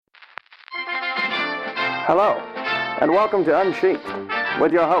Hello, and welcome to Unsheathed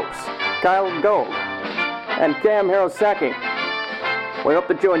with your hosts, Kyle Gold and Cam Hirosaki. We hope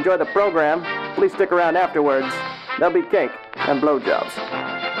that you enjoy the program. Please stick around afterwards. There'll be cake and blowjobs.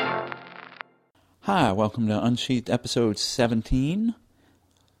 Hi, welcome to Unsheathed episode 17.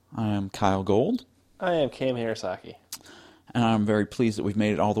 I am Kyle Gold. I am Cam Hirosaki. And I'm very pleased that we've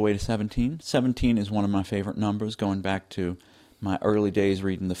made it all the way to 17. 17 is one of my favorite numbers, going back to my early days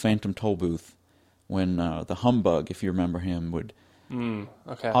reading the Phantom Tollbooth, when the humbug, if you remember him, would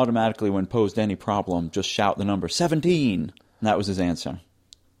automatically, when posed any problem, just shout the number 17. And that was his answer.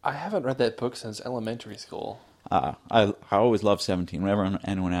 I haven't read that book since elementary school. I always loved 17. Whenever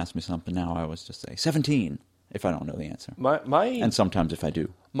anyone asks me something now, I always just say 17 if I don't know the answer. And sometimes if I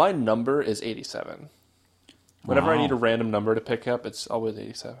do. My number is 87. Whenever Wow. I need a random number to pick up, it's always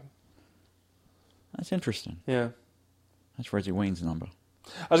 87. That's interesting. Yeah. That's Reggie Wayne's number.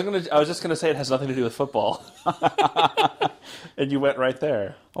 I was just gonna say it has nothing to do with football. And you went right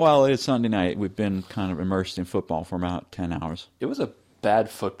there. Well, it's Sunday night. We've been kind of immersed in football for about 10 hours. It was a bad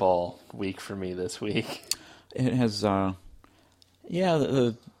football week for me this week. It has, the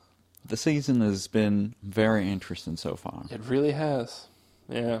season has been very interesting so far. It really has.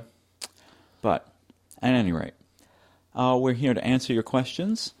 Yeah. But, at any rate, we're here to answer your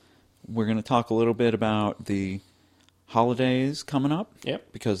questions. We're going to talk a little bit about the holidays coming up.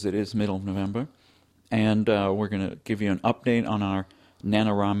 Yep. Because it is middle of November. And we're going to give you an update on our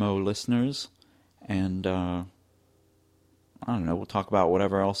NaNoWriMo listeners. And, I don't know, we'll talk about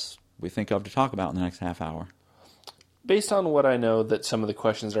whatever else we think of to talk about in the next half hour. Based on what I know that some of the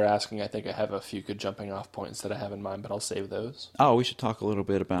questions are asking, I think I have a few good jumping off points that I have in mind, but I'll save those. Oh, we should talk a little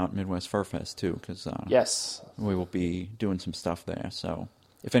bit about Midwest Fur Fest, too, because yes, we will be doing some stuff there. So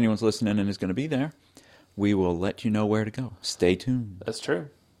if anyone's listening and is going to be there, we will let you know where to go. Stay tuned. That's true.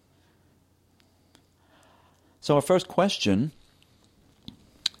 So our first question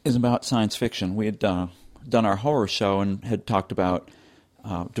is about science fiction. We had done our horror show and had talked about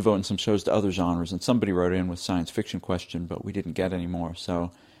devoting some shows to other genres, and somebody wrote in with science fiction question, but we didn't get any more.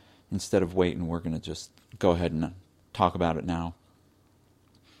 So instead of waiting, we're going to just go ahead and talk about it now.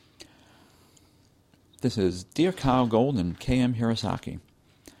 This is Dear Kyle Gold and K.M. Hirosaki.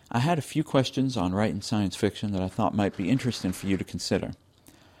 I had a few questions on writing science fiction that I thought might be interesting for you to consider.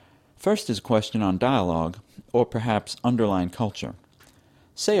 First is a question on dialogue, or perhaps underlying culture.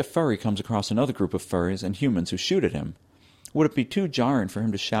 Say a furry comes across another group of furries and humans who shoot at him. Would it be too jarring for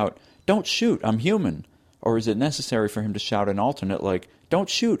him to shout, "Don't shoot, I'm human"? Or is it necessary for him to shout an alternate like, "Don't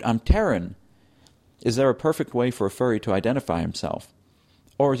shoot, I'm Terran"? Is there a perfect way for a furry to identify himself?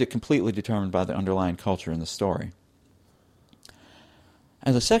 Or is it completely determined by the underlying culture in the story?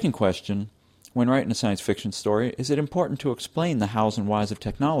 As a second question, when writing a science fiction story, is it important to explain the hows and whys of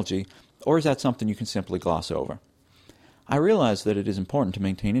technology, or is that something you can simply gloss over? I realize that it is important to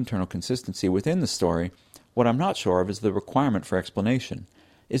maintain internal consistency within the story. What I'm not sure of is the requirement for explanation.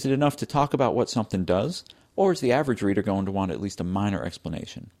 Is it enough to talk about what something does, or is the average reader going to want at least a minor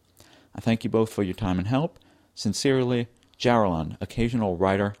explanation? I thank you both for your time and help. Sincerely, Jarolon, occasional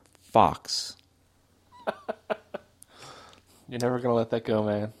writer, Fox. You're never going to let that go,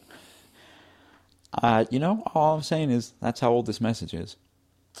 man. All I'm saying is that's how old this message is.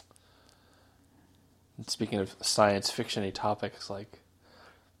 Speaking of science fiction-y topics, like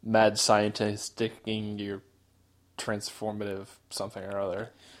mad scientist sticking your transformative something or other.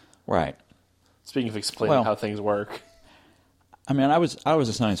 Right. Speaking of explaining how things work. I mean, I was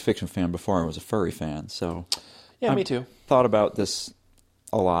a science fiction fan before I was a furry fan, so... Yeah, me too. Thought about this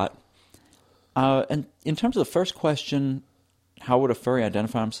a lot. And in terms of the first question, how would a furry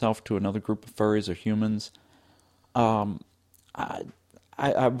identify himself to another group of furries or humans? I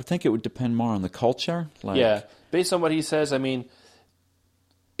would think it would depend more on the culture. Yeah, based on what he says, I mean,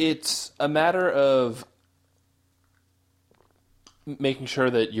 it's a matter of making sure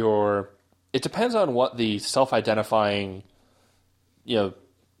that it depends on what the self-identifying,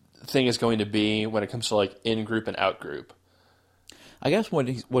 thing is going to be when it comes to like in-group and out-group. I guess what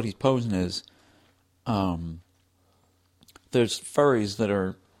he's posing is, there's furries that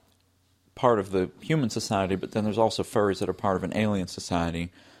are part of the human society, but then there's also furries that are part of an alien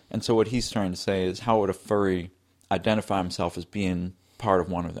society. And so what he's trying to say is, how would a furry identify himself as being part of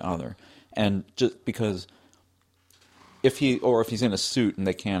one or the other? And just because if he's in a suit and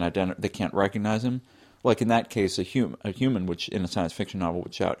they can't recognize him, like in that case, a human, which in a science fiction novel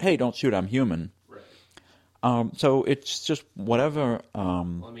would shout, "Hey, don't shoot, I'm human." Right. So it's just whatever. I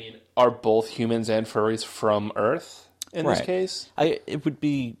mean, are both humans and furries from Earth in this case? It would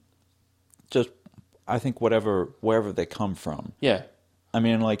be just, I think, wherever they come from. Yeah. I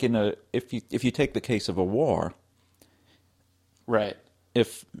mean, like if you take the case of a war, Right.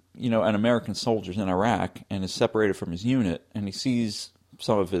 if an American soldier's in Iraq and is separated from his unit, and he sees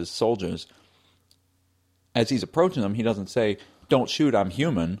some of his soldiers, as he's approaching them, he doesn't say, "Don't shoot, I'm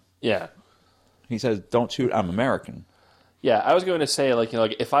human." Yeah. He says, "Don't shoot, I'm American." Yeah, I was going to say, like,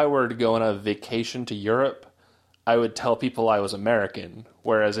 if I were to go on a vacation to Europe, I would tell people I was American.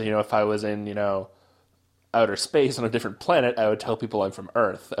 Whereas, if I was in, outer space on a different planet, I would tell people I'm from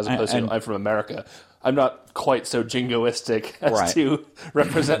Earth, as opposed to I'm from America. I'm not quite so jingoistic as to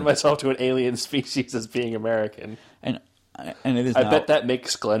represent myself to an alien species as being American. And it is. I bet that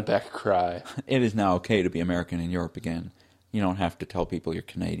makes Glenn Beck cry. It is now okay to be American in Europe again. You don't have to tell people you're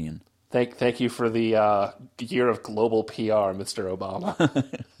Canadian. Thank you for the year of global PR, Mr. Obama.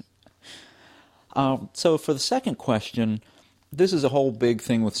 So for the second question, this is a whole big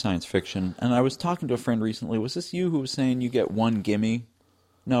thing with science fiction, and I was talking to a friend recently. Was this you who was saying you get one gimme?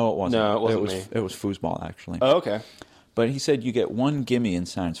 No, it wasn't. No, it wasn't me. It was foosball, actually. Oh, okay. But he said you get one gimme in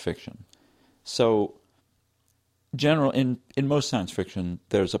science fiction. So, in most science fiction,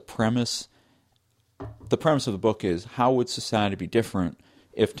 there's a premise. The premise of the book is, how would society be different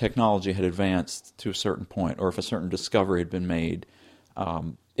if technology had advanced to a certain point, or if a certain discovery had been made,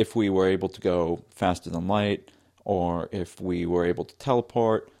 if we were able to go faster than light, or if we were able to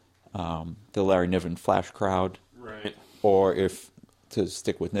teleport, the Larry Niven flash crowd, Right. or if, to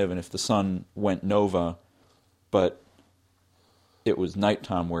stick with Niven, if the sun went nova, but it was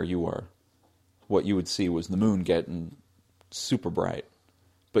nighttime where you were, what you would see was the moon getting super bright,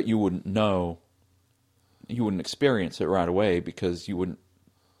 but you wouldn't experience it right away because you wouldn't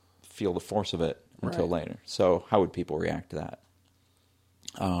feel the force of it until later. So how would people react to that?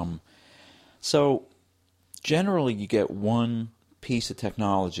 So generally you get one piece of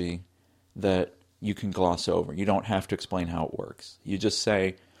technology that you can gloss over. You don't have to explain how it works. You just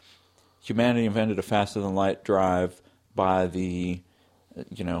say, humanity invented a faster-than-light drive by the,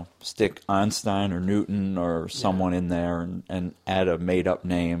 stick Einstein or Newton or someone in there and add a made-up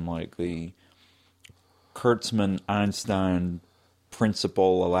name like the Kurtzman-Einstein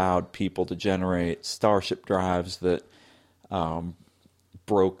principle allowed people to generate starship drives that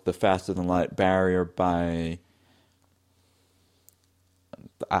broke the faster-than-light barrier by,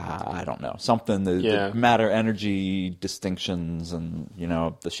 I don't know, something, the matter-energy distinctions, and,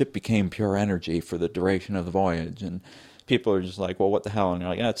 the ship became pure energy for the duration of the voyage, and people are just like, well, what the hell? And you're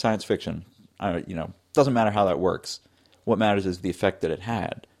like, it's science fiction. Doesn't matter how that works. What matters is the effect that it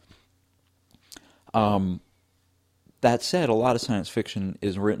had. That said, a lot of science fiction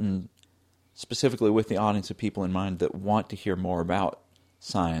is written specifically with the audience of people in mind that want to hear more about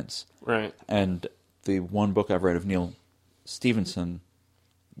science. Right. And the one book I've read of Neil Stephenson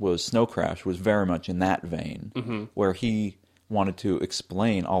was Snow Crash, was very much in that vein, where he wanted to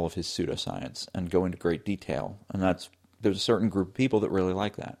explain all of his pseudoscience and go into great detail. And there's a certain group of people that really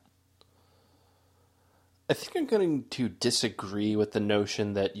like that. I think I'm going to disagree with the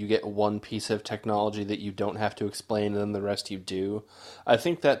notion that you get one piece of technology that you don't have to explain and then the rest you do. I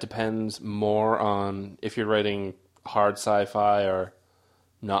think that depends more on if you're writing hard sci-fi or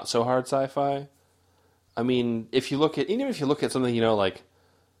not so hard sci-fi. I mean, even if you look at something, like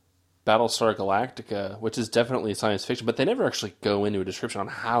Battlestar Galactica, which is definitely science fiction, but they never actually go into a description on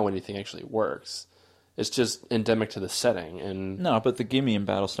how anything actually works. It's just endemic to the setting. And no, but the gimme in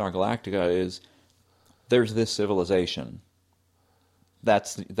Battlestar Galactica is, there's this civilization.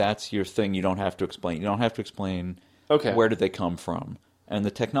 That's your thing. You don't have to explain. You don't have to explain where did they come from. And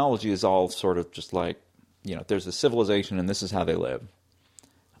the technology is all sort of just like, there's a civilization and this is how they live.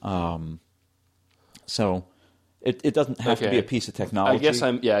 So it doesn't have to be a piece of technology.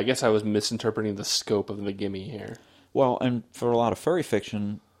 I guess I was misinterpreting the scope of the gimme here. Well, and for a lot of furry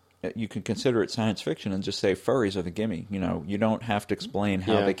fiction, you can consider it science fiction and just say furries are the gimme. You don't have to explain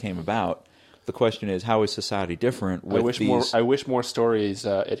how they came about. The question is, how is society different with these... I wish more stories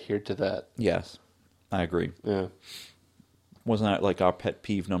adhered to that. Yes, I agree. Yeah. Wasn't that like our pet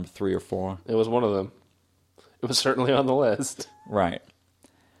peeve number 3 or 4? It was one of them. It was certainly on the list. Right.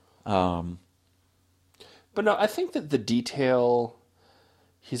 But no, I think that the detail...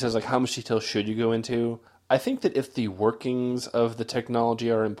 He says, how much detail should you go into? I think that if the workings of the technology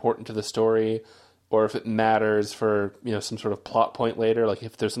are important to the story, or if it matters for, some sort of plot point later, like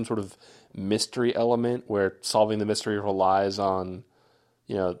if there's some sort of mystery element where solving the mystery relies on,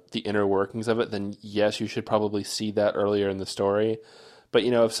 the inner workings of it, then yes, you should probably see that earlier in the story. But,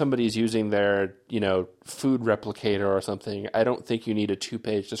 if somebody's using their, food replicator or something, I don't think you need a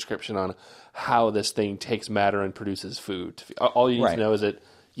 2-page description on how this thing takes matter and produces food. All you need to know is that,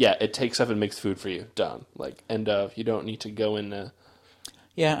 it takes stuff and makes food for you. Done. End of. You don't need to go into...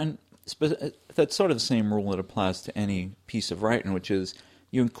 Yeah, and that's sort of the same rule that applies to any piece of writing, which is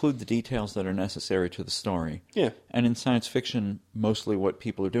you include the details that are necessary to the story. Yeah. And in science fiction, mostly what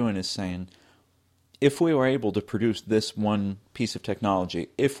people are doing is saying, if we were able to produce this one piece of technology,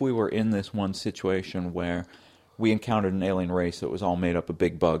 if we were in this one situation where we encountered an alien race that was all made up of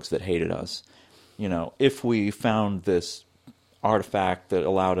big bugs that hated us, if we found this artifact that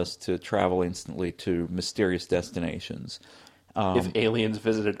allowed us to travel instantly to mysterious destinations. If aliens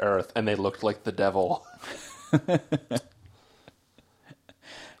visited Earth and they looked like the devil.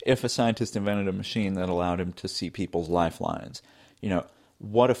 If a scientist invented a machine that allowed him to see people's lifelines,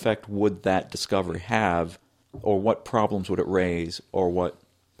 what effect would that discovery have, or what problems would it raise, or what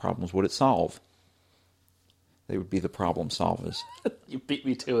problems would it solve? They would be the problem solvers. You beat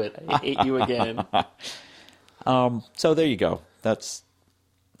me to it. I hate you again. So there you go. That's,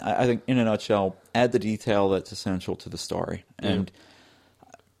 I think, in a nutshell, add the detail that's essential to the story. And,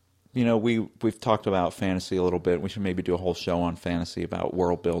 we've talked about fantasy a little bit. We should maybe do a whole show on fantasy about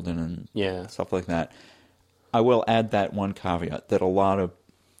world building and stuff like that. I will add that one caveat, that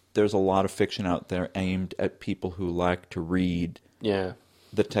there's a lot of fiction out there aimed at people who like to read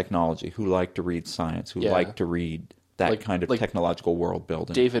the technology, who like to read science, who like to read that kind of technological world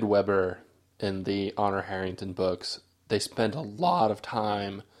building. David Weber in the Honor Harrington books, they spend a lot of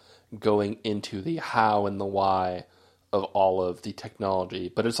time going into the how and the why of all of the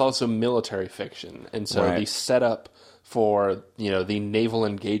technology, but it's also military fiction. And so the setup for, the naval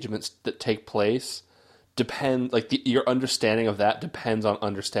engagements that take place your understanding of that depends on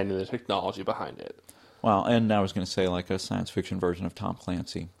understanding the technology behind it. Well, and I was going to say like a science fiction version of Tom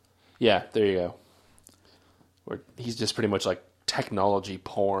Clancy. Yeah, there you go. Where he's just pretty much like technology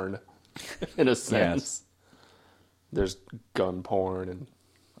porn in a sense. Yes. There's gun porn and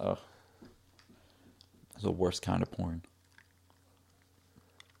it's the worst kind of porn.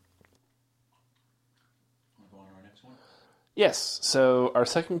 Yes. So our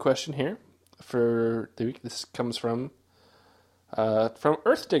second question here for the week, this comes from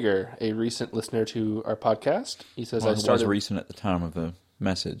Earth Digger, a recent listener to our podcast. He says, It was recent at the time of the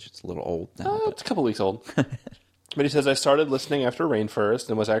message. It's a little old now. It's a couple weeks old. But he says, I started listening after Rainforest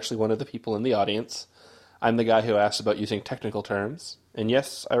and was actually one of the people in the audience. I'm the guy who asked about using technical terms. And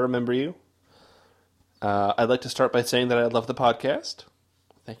yes, I remember you. I'd like to start by saying that I love the podcast.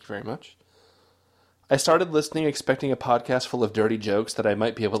 Thank you very much. I started listening expecting a podcast full of dirty jokes that I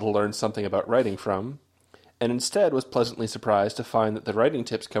might be able to learn something about writing from, and instead was pleasantly surprised to find that the writing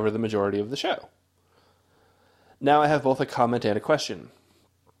tips cover the majority of the show. Now I have both a comment and a question.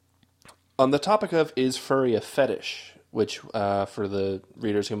 On the topic of is furry a fetish, which for the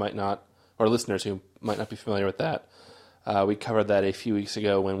readers who might not, or listeners who might not be familiar with that, we covered that a few weeks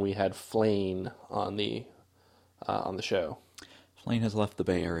ago when we had Flane on the show. Flane has left the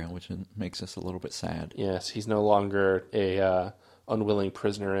Bay Area, which makes us a little bit sad. Yes, he's no longer a unwilling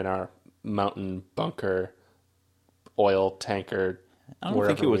prisoner in our mountain bunker, oil tanker,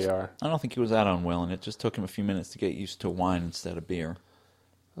 wherever we are. I don't think he was that unwilling. It just took him a few minutes to get used to wine instead of beer.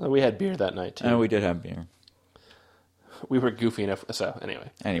 We had beer that night, too. And we did have beer. We were goofy enough. So,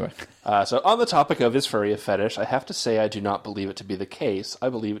 anyway. So, on the topic of is furry a fetish, I have to say I do not believe it to be the case. I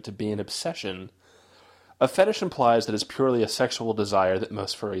believe it to be an obsession. A fetish implies that it's purely a sexual desire that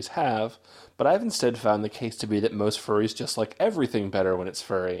most furries have, but I've instead found the case to be that most furries just like everything better when it's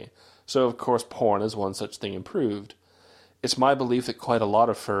furry. So, of course, porn is one such thing improved. It's my belief that quite a lot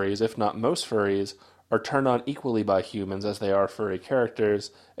of furries, if not most furries, are turned on equally by humans as they are furry characters.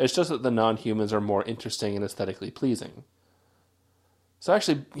 It's just that the non-humans are more interesting and aesthetically pleasing. So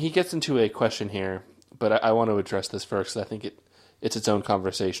actually, he gets into a question here, but I want to address this first because I think it's its own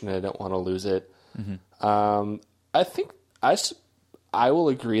conversation and I don't want to lose it. Mm-hmm. I think I will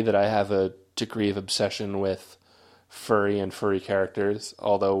agree that I have a degree of obsession with furry characters,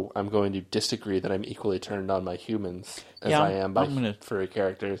 although I'm going to disagree that I'm equally turned on by humans as I am by furry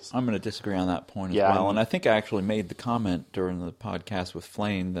characters. I'm going to disagree on that point as well. And I think I actually made the comment during the podcast with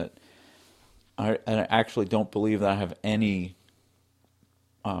Flane that I actually don't believe that I have any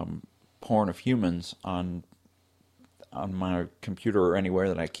porn of humans on my computer or anywhere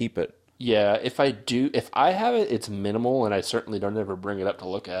that I keep it. Yeah, if I have it, it's minimal, and I certainly don't ever bring it up to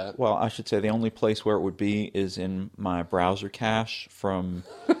look at. Well, I should say the only place where it would be is in my browser cache from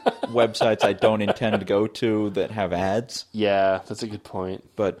websites I don't intend to go to that have ads. Yeah, that's a good point.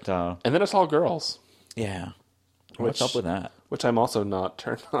 But and then it's all girls. Yeah. What's up with that? Which I'm also not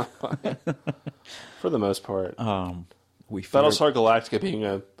turned on by, for the most part. Battlestar Galactica being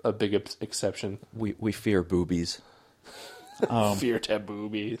a big exception. We fear boobies. Fear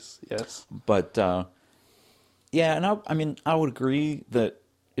taboobies, yes. But, yeah, and I would agree that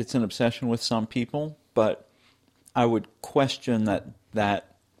it's an obsession with some people, but I would question that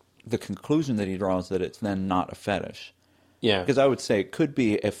the conclusion that he draws that it's then not a fetish. Yeah. Because I would say it could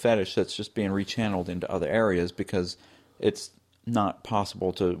be a fetish that's just being rechanneled into other areas because it's not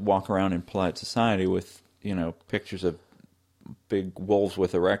possible to walk around in polite society with, pictures of big wolves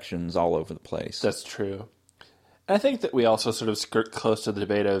with erections all over the place. That's true. And I think that we also sort of skirt close to the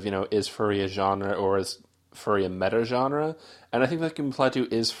debate of, is furry a genre or is furry a meta-genre? And I think that can apply to,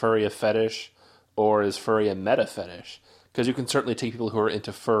 is furry a fetish or is furry a meta-fetish? Because you can certainly take people who are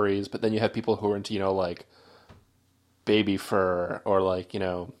into furries, but then you have people who are into, like, baby fur or, like,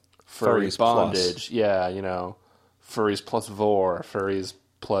 furry Furries bondage. plus. Yeah, furries plus vor, furries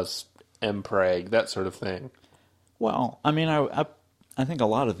plus mpreg, that sort of thing. Well, I mean, I think a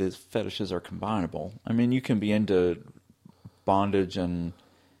lot of these fetishes are combinable. I mean, you can be into bondage and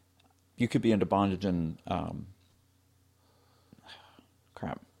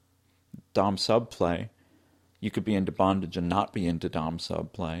dom sub play. You could be into bondage and not be into dom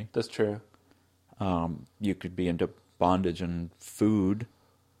sub play. That's true. You could be into bondage and food.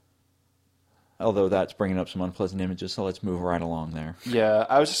 Although that's bringing up some unpleasant images, so let's move right along there. Yeah,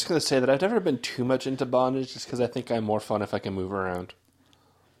 I was just going to say that I've never been too much into bondage just because I think I'm more fun if I can move around.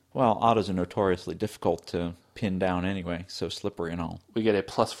 Well, otters are notoriously difficult to pin down anyway, so slippery and all. We get a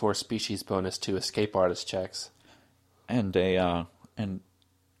 +4 species bonus to escape artist checks. And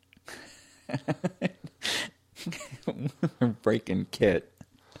breaking kit.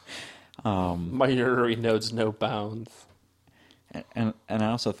 My urinary knows no bounds. And I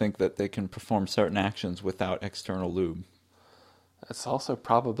also think that they can perform certain actions without external lube. That's also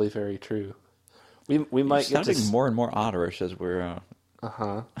probably very true. We might You're get to sounding more and more otterish as we're.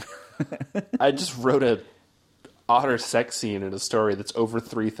 I just wrote a otter sex scene in a story that's over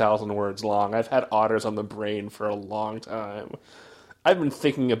 3,000 words long. I've had otters on the brain for a long time. I've been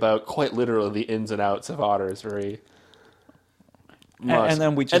thinking about quite literally the ins and outs of otters very much. And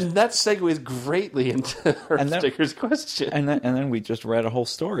then and that segues greatly into Sticker's question. And then we just read a whole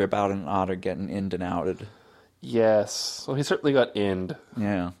story about an otter getting in and outed. Yes. Well, he certainly got inned.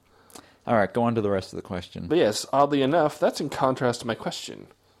 Yeah. All right, go on to the rest of the question. But yes, oddly enough, that's in contrast to my question.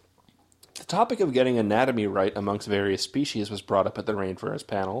 The topic of getting anatomy right amongst various species was brought up at the Rainforest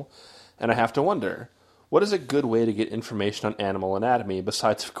panel, and I have to wonder, what is a good way to get information on animal anatomy,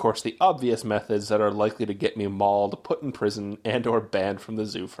 besides, of course, the obvious methods that are likely to get me mauled, put in prison, and or banned from the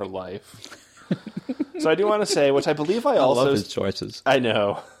zoo for life? So I do want to say, which I believe I also... love his choices. I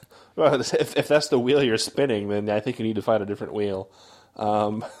know. Well, if that's the wheel you're spinning, then I think you need to find a different wheel.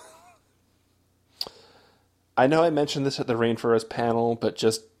 I know I mentioned this at the Rainforest panel, but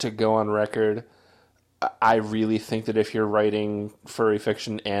just to go on record, I really think that if you're writing furry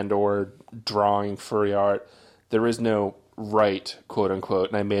fiction and or drawing furry art, there is no right, quote unquote,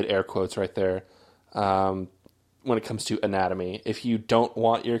 and I made air quotes right there, when it comes to anatomy. If you don't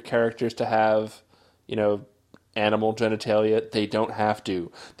want your characters to have, animal genitalia, they don't have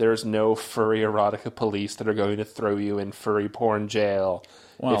to. There's no furry erotica police that are going to throw you in furry porn jail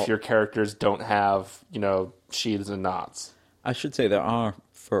if your characters don't have, sheaths and knots. I should say there are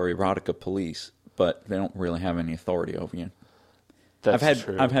furry erotica police, but they don't really have any authority over you. That's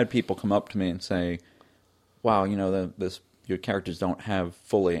true. I've had people come up to me and say, "Wow, your characters don't have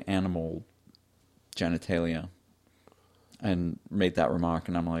fully animal genitalia," and made that remark,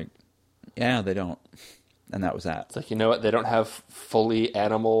 and I'm like, "Yeah, they don't." And that was that. It's like, you know what? They don't have fully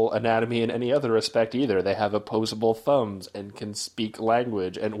animal anatomy in any other respect either. They have opposable thumbs and can speak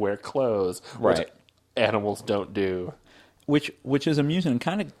language and wear clothes, which right. Animals don't do. Which is amusing and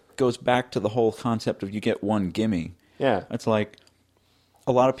kind of goes back to the whole concept of you get one gimme. Yeah. It's like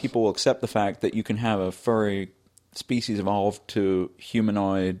a lot of people will accept the fact that you can have a furry species evolve to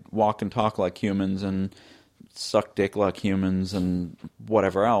humanoid, walk and talk like humans and suck dick like humans and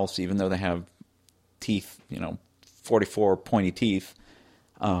whatever else, even though they have teeth, 44 pointy teeth.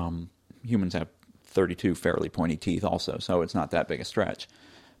 Humans have 32 fairly pointy teeth also, so it's not that big a stretch.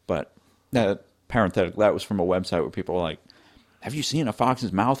 But that was from a website where people were like, "Have you seen a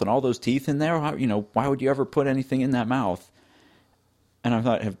fox's mouth and all those teeth in there? Why would you ever put anything in that mouth?" And I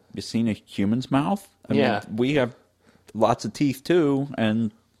thought, have you seen a human's mouth? I mean, we have lots of teeth too,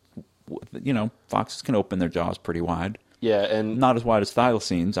 and foxes can open their jaws pretty wide. Yeah, and not as wide as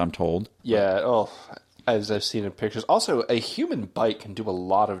thylacines, I'm told. Yeah, as I've seen in pictures. Also, a human bite can do a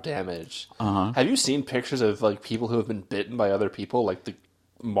lot of damage. Uh-huh. Have you seen pictures of people who have been bitten by other people, like the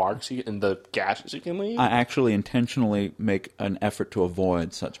marks and the gashes you can leave? I actually intentionally make an effort to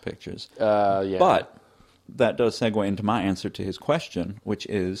avoid such pictures. Yeah. But that does segue into my answer to his question, which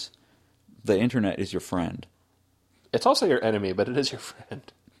is the internet is your friend. It's also your enemy, but it is your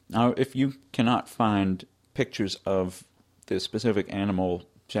friend. Now, if you cannot find pictures of the specific animal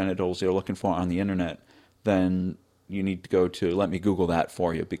genitals you're looking for on the internet, then you need to go to Let Me Google That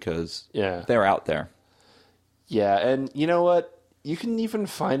for you, because they're out there. Yeah, and you know what? You can even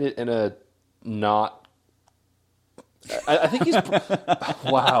find it in a not... I think he's...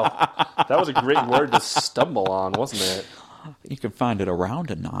 Wow. That was a great word to stumble on, wasn't it? You can find it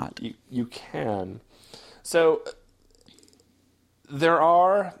around a knot. You can. So, there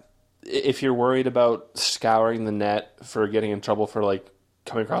are... If you're worried about scouring the net for getting in trouble for, like,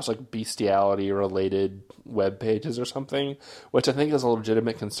 coming across, like, bestiality-related web pages or something, which I think is a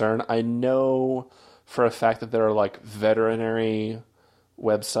legitimate concern, I know for a fact that there are, like, veterinary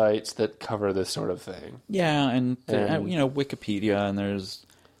websites that cover this sort of thing. Yeah, and Wikipedia, and there's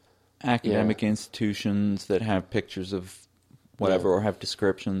academic institutions that have pictures of whatever or have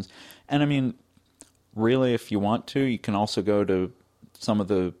descriptions. And, I mean, really, if you want to, you can also go to some of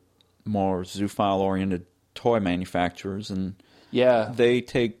the more zoophile-oriented toy manufacturers, and they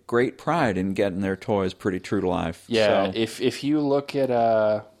take great pride in getting their toys pretty true to life. Yeah, so, if you look at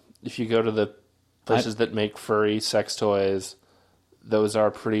if you go to the places that make furry sex toys, those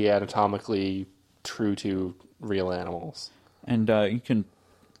are pretty anatomically true to real animals. And you can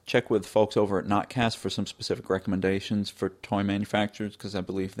check with folks over at Notcast for some specific recommendations for toy manufacturers, because I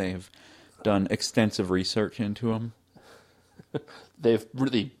believe they have done extensive research into them. They've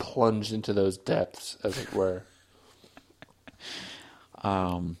really plunged into those depths, as it were.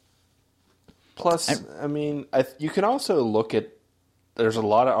 Plus, I mean, you can also look at... There's a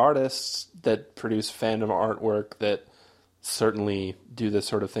lot of artists that produce fandom artwork that certainly do this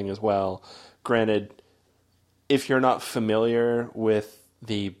sort of thing as well. Granted, if you're not familiar with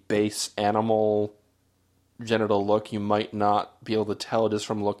the base animal genital look, you might not be able to tell just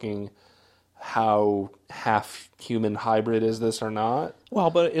from looking how half-human hybrid is this or not. Well,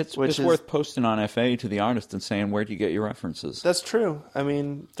 but it's worth posting on FA to the artist and saying, where do you get your references? That's true. I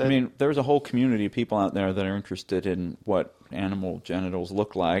mean, there's a whole community of people out there that are interested in what animal genitals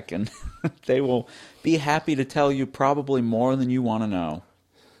look like, and they will be happy to tell you probably more than you want to know.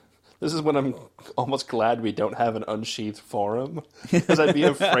 This is when I'm almost glad we don't have an unsheathed forum, because I'd be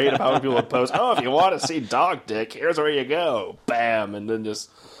afraid of how people would post, oh, if you want to see dog dick, here's where you go. Bam! And then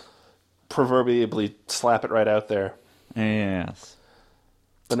just proverbially slap it right out there. Yes.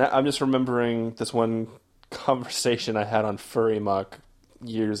 But now I'm just remembering this one conversation I had on Furry Muck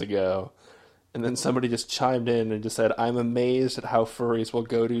years ago, and then somebody just chimed in and just said, I'm amazed at how furries will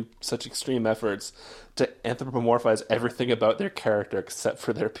go to such extreme efforts to anthropomorphize everything about their character except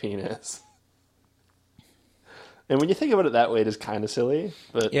for their penis. And when you think about it that way, it is kind of silly.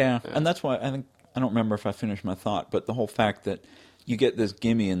 But yeah, and that's why I don't remember if I finished my thought, but the whole fact that you get this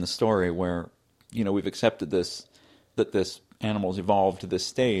gimme in the story where, we've accepted this, that this animal's evolved to this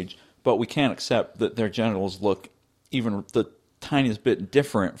stage, but we can't accept that their genitals look even the tiniest bit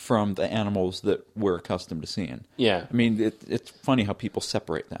different from the animals that we're accustomed to seeing. Yeah. I mean, it's funny how people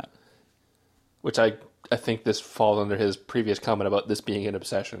separate that. Which I think this falls under his previous comment about this being an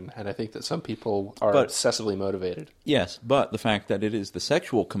obsession, and I think that some people are obsessively motivated. Yes, but the fact that it is the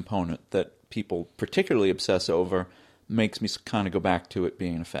sexual component that people particularly obsess over makes me kind of go back to it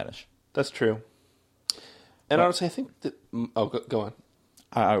being a fetish. That's true. And honestly, I think that... Oh, go on.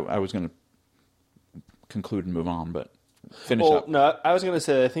 I was going to conclude and move on, but finish up. No, I was going to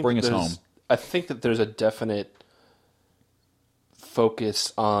say, I think... Bring us home. I think that there's a definite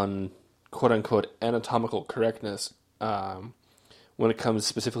focus on quote-unquote anatomical correctness when it comes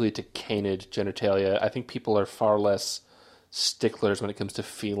specifically to canid genitalia. I think people are far less sticklers when it comes to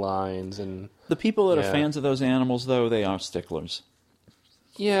felines and... The people that are fans of those animals, though, they are sticklers.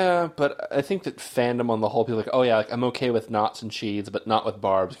 Yeah, but I think that fandom on the whole, people are like, oh yeah, I'm okay with knots and sheaths, but not with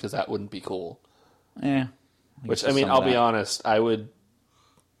barbs, because that wouldn't be cool. Yeah. Which, I mean, I'll be honest, I would...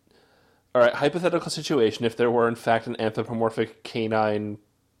 Alright, hypothetical situation, if there were in fact an anthropomorphic canine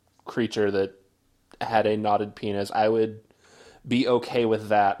creature that had a knotted penis, I would be okay with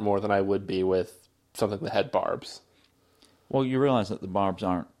that more than I would be with something that had barbs. Well, you realize that the barbs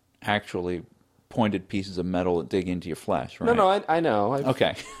aren't actually pointed pieces of metal that dig into your flesh, right? No, I know.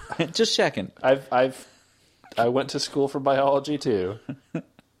 Okay. Just checking. I went to school for biology, too.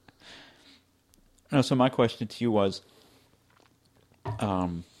 No, so my question to you was,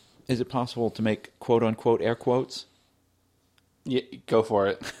 is it possible to make quote-unquote air quotes? Yeah, go for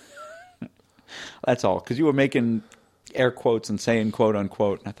it. That's all, because you were making air quotes and saying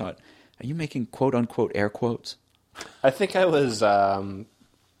quote-unquote, and I thought, are you making quote-unquote air quotes? I think I was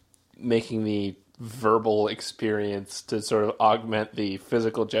making the verbal experience to sort of augment the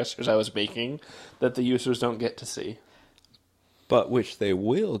physical gestures I was making that the users don't get to see. but which they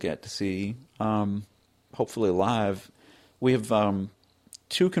will get to see, hopefully live. We have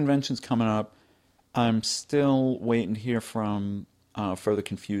 2 conventions coming up. I'm still waiting to hear from Further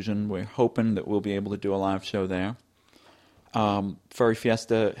Confusion. We're hoping that we'll be able to do a live show there. Furry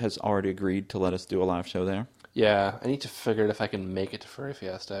Fiesta has already agreed to let us do a live show there. Yeah, I need to figure out if I can make it to Furry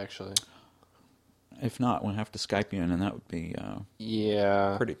Fiesta, actually. If not, we'll have to Skype you in, and that would be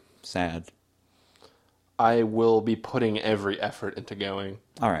pretty sad. I will be putting every effort into going.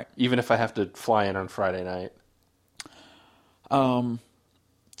 All right. Even if I have to fly in on Friday night.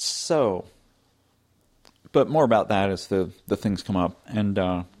 But more about that as the things come up. And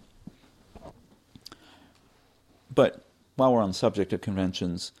but while we're on the subject of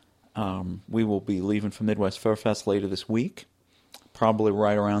conventions, we will be leaving for Midwest Fur Fest later this week, probably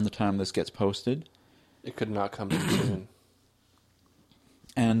right around the time this gets posted. It could not come too soon.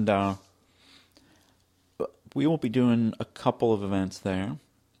 And we will be doing a couple of events there.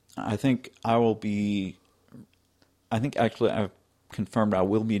 I think actually I've confirmed I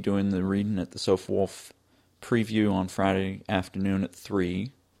will be doing the reading at the Sofa Wolf preview on Friday afternoon at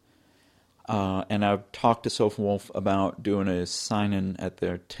 3. And I've talked to Sofa Wolf about doing a sign-in at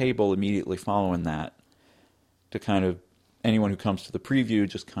their table immediately following that to kind of, anyone who comes to the preview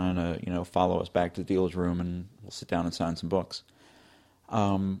just kind of, follow us back to the dealer's room and we'll sit down and sign some books.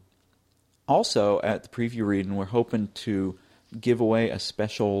 Also, at the preview reading, we're hoping to give away a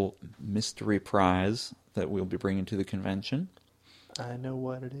special mystery prize that we'll be bringing to the convention. I know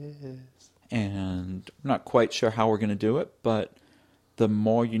what it is. And I'm not quite sure how we're going to do it, but the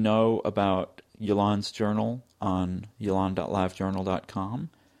more you know about Yolande's journal on yolande.livejournal.com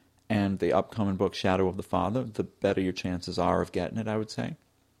and the upcoming book Shadow of the Father, the better your chances are of getting it, I would say.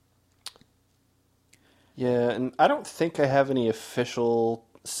 Yeah, and I don't think I have any official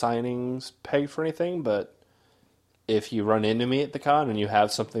signings pegged for anything, but if you run into me at the con and you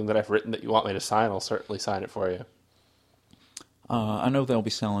have something that I've written that you want me to sign, I'll certainly sign it for you. I know they'll be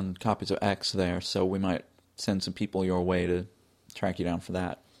selling copies of X there, so we might send some people your way to track you down for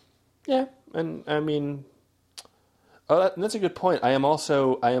that. Yeah, and I mean, that's a good point. I am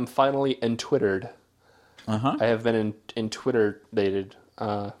finally entwittered. Uh-huh. I have been in Twitter dated.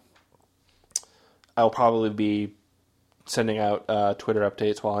 I'll probably be sending out Twitter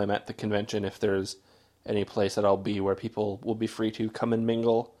updates while I'm at the convention if there's any place that I'll be where people will be free to come and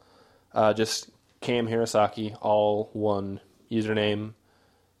mingle. Just Cam Hirosaki, all one username,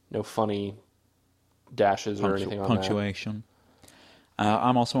 no funny dashes or anything on punctuation.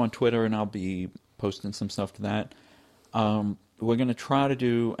 I'm also on Twitter, and I'll be posting some stuff to that. We're going to try to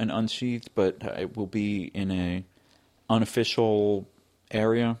do an Unsheathed, but it will be in a unofficial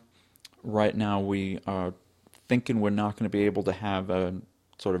area. Right now, we are thinking we're not going to be able to have a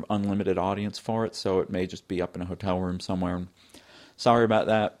sort of unlimited audience for it, so it may just be up in a hotel room somewhere. Sorry about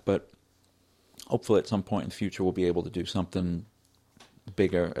that, but hopefully at some point in the future we'll be able to do something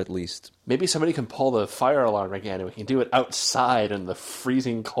bigger, at least. Maybe somebody can pull the fire alarm again and we can do it outside in the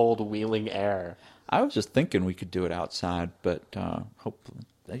freezing cold wheeling air. I was just thinking we could do it outside, but hopefully,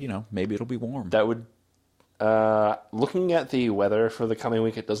 maybe it'll be warm. That would... looking at the weather for the coming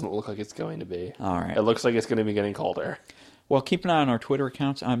week, it doesn't look like it's going to be. All right. It looks like it's going to be getting colder. Well, keep an eye on our Twitter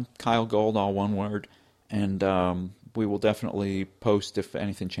accounts. I'm Kyle Gold, all one word, and we will definitely post if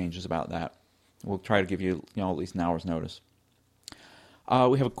anything changes about that. We'll try to give you, at least an hour's notice.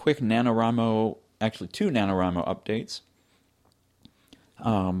 We have a quick NaNoWriMo, actually 2 NaNoWriMo updates.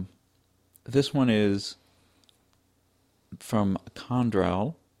 This one is from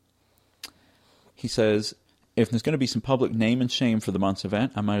Condrell. He says, if there's going to be some public name and shame for the month's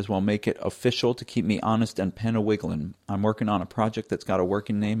event, I might as well make it official to keep me honest and pen a wiggling. I'm working on a project that's got a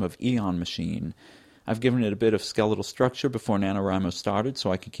working name of Eon Machine. I've given it a bit of skeletal structure before NaNoWriMo started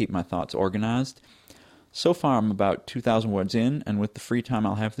so I can keep my thoughts organized. So far, I'm about 2,000 words in, and with the free time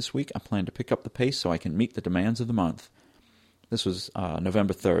I'll have this week, I plan to pick up the pace so I can meet the demands of the month. This was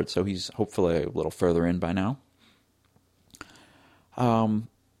November 3rd, so he's hopefully a little further in by now.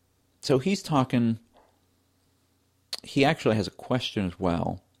 So he's talking... He actually has a question as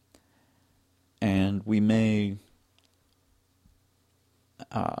well, and we may...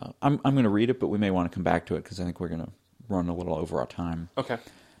 I'm going to read it, but we may want to come back to it because I think we're going to run a little over our time. Okay.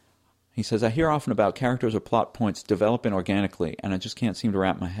 He says, I hear often about characters or plot points developing organically, and I just can't seem to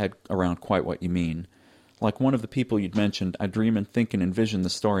wrap my head around quite what you mean. Like one of the people you'd mentioned, I dream and think and envision the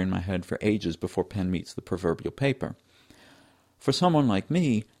story in my head for ages before pen meets the proverbial paper. For someone like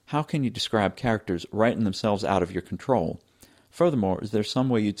me, how can you describe characters writing themselves out of your control? Furthermore, is there some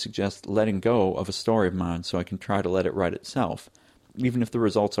way you'd suggest letting go of a story of mine so I can try to let it write itself? even if the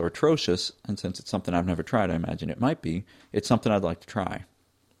results are atrocious, and since it's something I've never tried, I imagine it might be, it's something I'd like to try.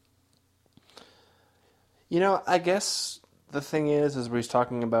 I guess the thing is where he's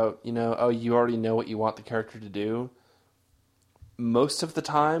talking about, oh, you already know what you want the character to do. Most of the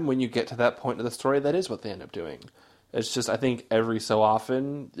time, when you get to that point of the story, that is what they end up doing. It's just, I think every so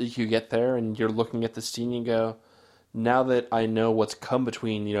often, you get there and you're looking at the scene and you go, now that I know what's come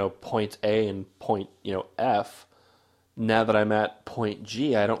between, point A and point, F, now that I'm at point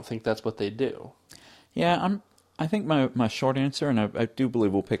G, I don't think that's what they do. Yeah, I think my short answer, and I do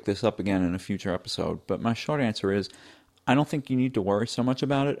believe we'll pick this up again in a future episode, but my short answer is, I don't think you need to worry so much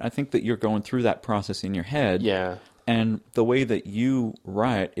about it. I think that you're going through that process in your head. Yeah. And the way that you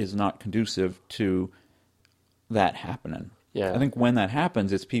write is not conducive to that happening. Yeah. I think when that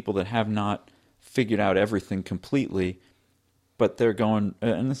happens, it's people that have not figured out everything completely, but they're going,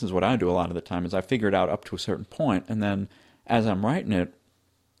 and this is what I do a lot of the time, is I figure it out up to a certain point, and then as I'm writing it,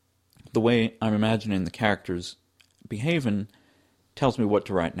 the way I'm imagining the characters behaving tells me what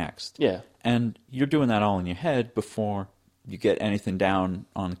to write next. Yeah. And you're doing that all in your head before you get anything down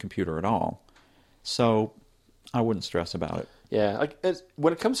on the computer at all. So I wouldn't stress about it. Yeah,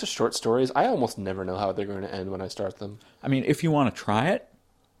 when it comes to short stories, I almost never know how they're going to end when I start them. I mean, if you want to try it,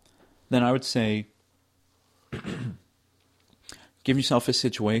 then I would say give yourself a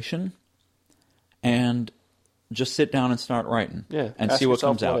situation and just sit down and start writing. Yeah, and ask see what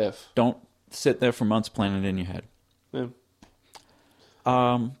yourself comes out. what if. Don't sit there for months planning it in your head. Yeah.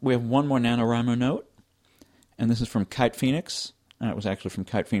 We have one more NaNoWriMo note, and this is from Kite Phoenix. It was actually from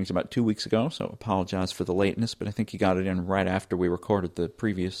Kite Phoenix about 2 weeks ago, so apologize for the lateness, but I think he got it in right after we recorded the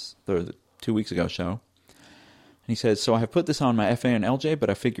 2 weeks ago show. And he says, so I have put this on my FA and LJ,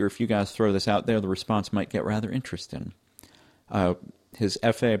 but I figure if you guys throw this out there, the response might get rather interesting. His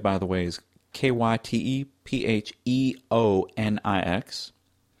FA, by the way, is KYTEPHEONIX.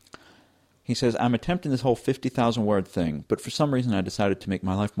 He says, I'm attempting this whole 50,000 word thing, but for some reason I decided to make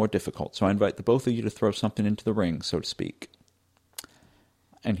my life more difficult, so I invite the both of you to throw something into the ring, so to speak.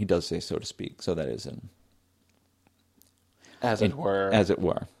 And he does say so to speak, so that is as it were. As it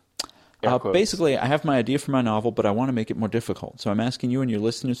were. Basically, I have my idea for my novel, but I want to make it more difficult. So I'm asking you and your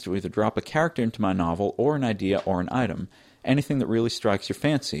listeners to either drop a character into my novel, or an idea, or an item. Anything that really strikes your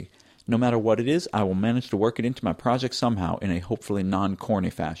fancy. No matter what it is, I will manage to work it into my project somehow in a hopefully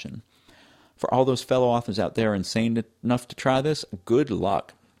non-corny fashion. For all those fellow authors out there insane enough to try this, good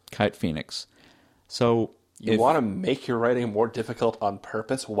luck. Kite Phoenix. So you want to make your writing more difficult on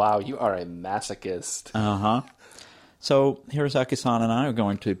purpose? Wow, you are a masochist. Uh-huh. So Hirosaki-san and I are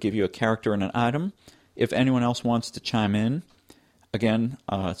going to give you a character and an item. If anyone else wants to chime in, again,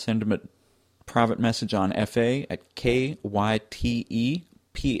 send them a private message on FA at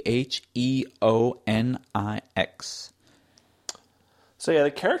KYTEPHEONIX. So yeah,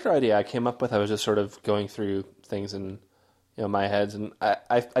 the character idea I came up with, I was just sort of going through things in my heads, and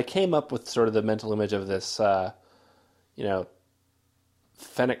I came up with sort of the mental image of this,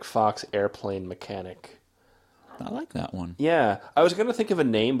 Fennec Fox airplane mechanic. I like that one. Yeah, I was going to think of a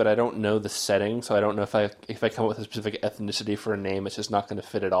name, but I don't know the setting, so I don't know if I come up with a specific ethnicity for a name, it's just not going to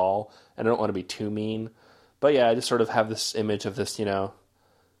fit at all, and I don't want to be too mean. But yeah, I just sort of have this image of this,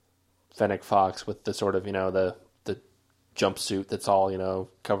 Fennec Fox with the sort of, the jumpsuit that's all,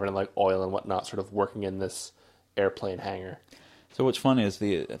 covered in like oil and whatnot, sort of working in this airplane hangar. So what's funny is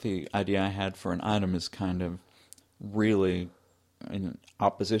the idea I had for an item is kind of really in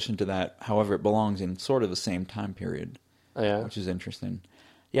opposition to that. However, it belongs in sort of the same time period. Oh, yeah? Which is interesting.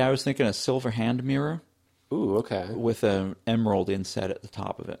 Yeah, I was thinking a silver hand mirror. Ooh, okay. With an emerald inset at the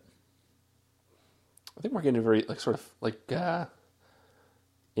top of it. I think we're getting very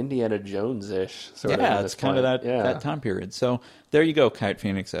Indiana Jones-ish. Yeah, it's kind of that time period. So there you go, Kite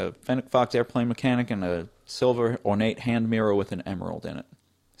Phoenix. A Fennec Fox airplane mechanic and a silver ornate hand mirror with an emerald in it,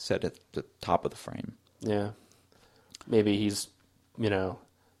 set at the top of the frame. Yeah. Maybe he's,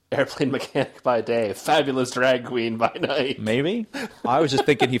 airplane mechanic by day, fabulous drag queen by night. Maybe. I was just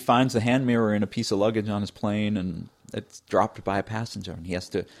thinking he finds the hand mirror in a piece of luggage on his plane, and it's dropped by a passenger, and he has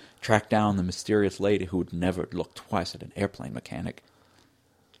to track down the mysterious lady who would never look twice at an airplane mechanic.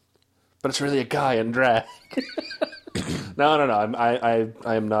 But it's really a guy in drag. No. I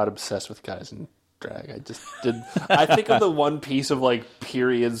am not obsessed with guys in drag. I think of the one piece of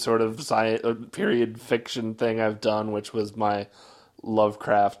period sort of science, period fiction thing I've done, which was my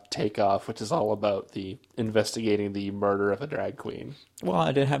Lovecraft Takeoff, which is all about investigating the murder of a drag queen. Well,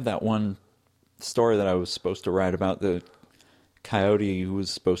 I did have that one story that I was supposed to write about the coyote who was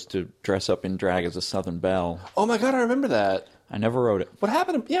supposed to dress up in drag as a Southern Belle. Oh my god, I remember that. I never wrote it. What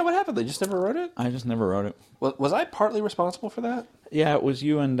happened? Yeah, what happened? They just never wrote it? I just never wrote it. Was I partly responsible for that? Yeah, it was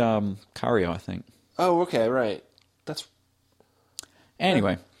you and Cario, I think. Oh, okay, right. That's...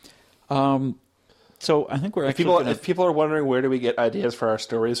 Anyway, so I think we're actually If people are wondering where do we get ideas for our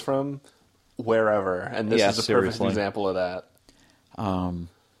stories from, wherever. And this is a perfect example of that.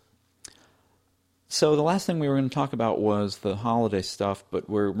 So the last thing we were going to talk about was the holiday stuff, but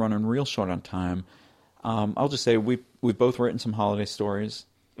we're running real short on time. I'll just say we've both written some holiday stories,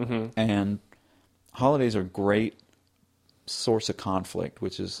 and holidays are a great source of conflict,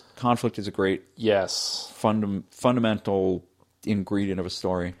 conflict is a great fundamental ingredient of a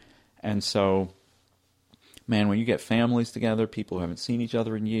story. And so, man, when you get families together, people who haven't seen each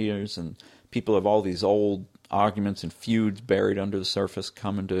other in years, and people have all these old arguments and feuds buried under the surface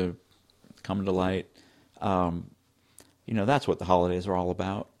coming to light, that's what the holidays are all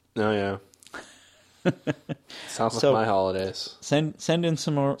about. Oh yeah. Sounds like my holidays. Send in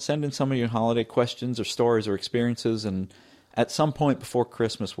some of your holiday questions or stories or experiences, and at some point before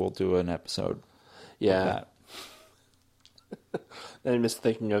Christmas we'll do an episode. Yeah. And I'm just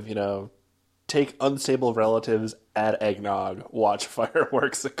thinking of, take unstable relatives, add eggnog, watch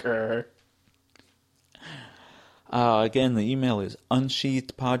fireworks occur. Again, the email is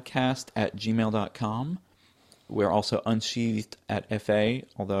unsheathedpodcast@gmail.com. We're also unsheathed at FA,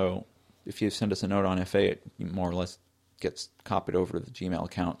 although if you send us a note on FA, it more or less gets copied over to the Gmail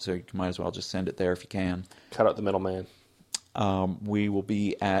account, so you might as well just send it there if you can. Cut out the middleman. We will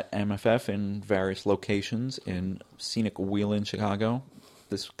be at MFF in various locations in scenic Wheeling, Chicago,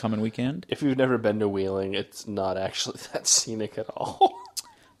 this coming weekend. If you've never been to Wheeling, it's not actually that scenic at all.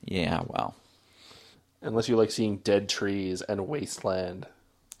 Yeah, well. Unless you like seeing dead trees and wasteland.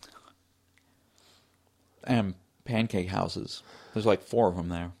 And pancake houses. There's like 4 of them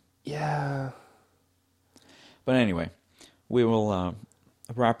there. Yeah. But anyway, we will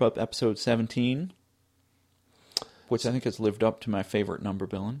wrap up episode 17, which I think has lived up to my favorite number,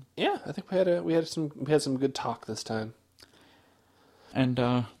 Billin. Yeah, I think we had some good talk this time. And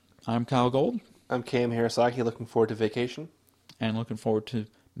I'm Kyle Gold. I'm Cam Hirosaki, looking forward to vacation. And looking forward to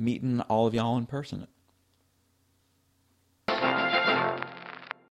meeting all of y'all in person